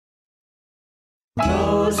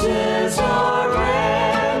Roses are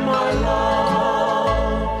red, my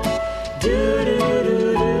love. Do, do,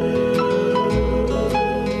 do, do.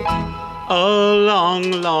 A long,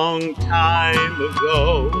 long time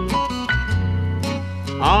ago,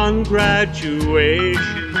 on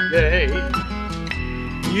graduation day,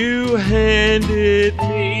 you handed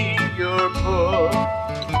me your book.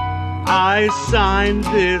 I signed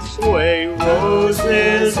this way: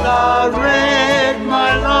 roses are red,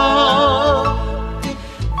 my love.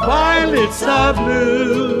 Violets are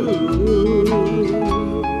blue.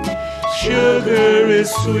 Sugar is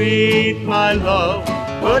sweet, my love,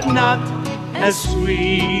 but not as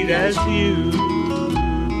sweet as you.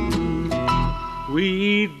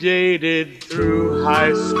 We dated through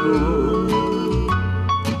high school,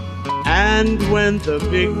 and when the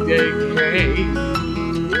big day came,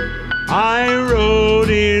 I wrote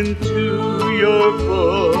into your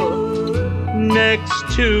book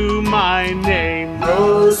next to my name: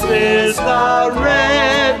 roses are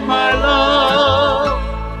red, my love.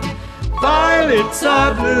 Violets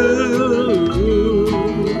are blue.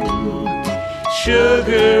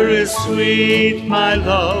 Sugar is sweet, my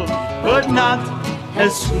love, but not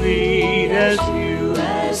as sweet as you.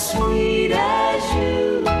 As sweet as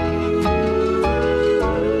you.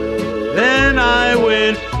 Then I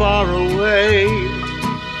went far away,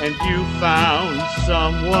 and you found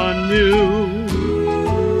someone new.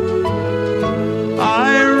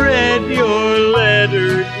 I read your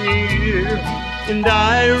letter, dear, and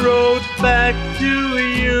I wrote back to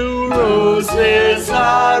you: roses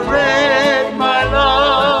are red, my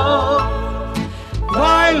love.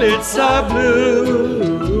 Violets are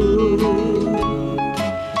blue.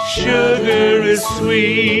 Sugar is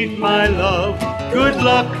sweet, my love. Good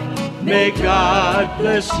luck, may God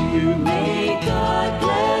bless you. May God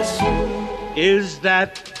bless you. Is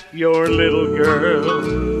that your little girl?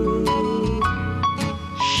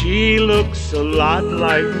 She looks a lot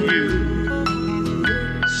like you.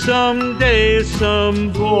 Someday some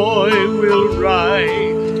boy will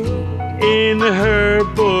write in her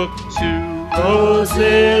book too: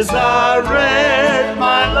 roses are red,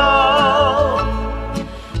 my love.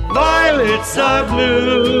 Violets are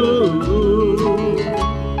blue.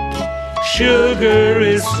 Sugar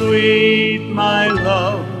is sweet, my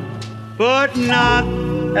love, but not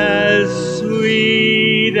as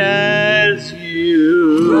sweet as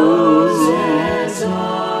you.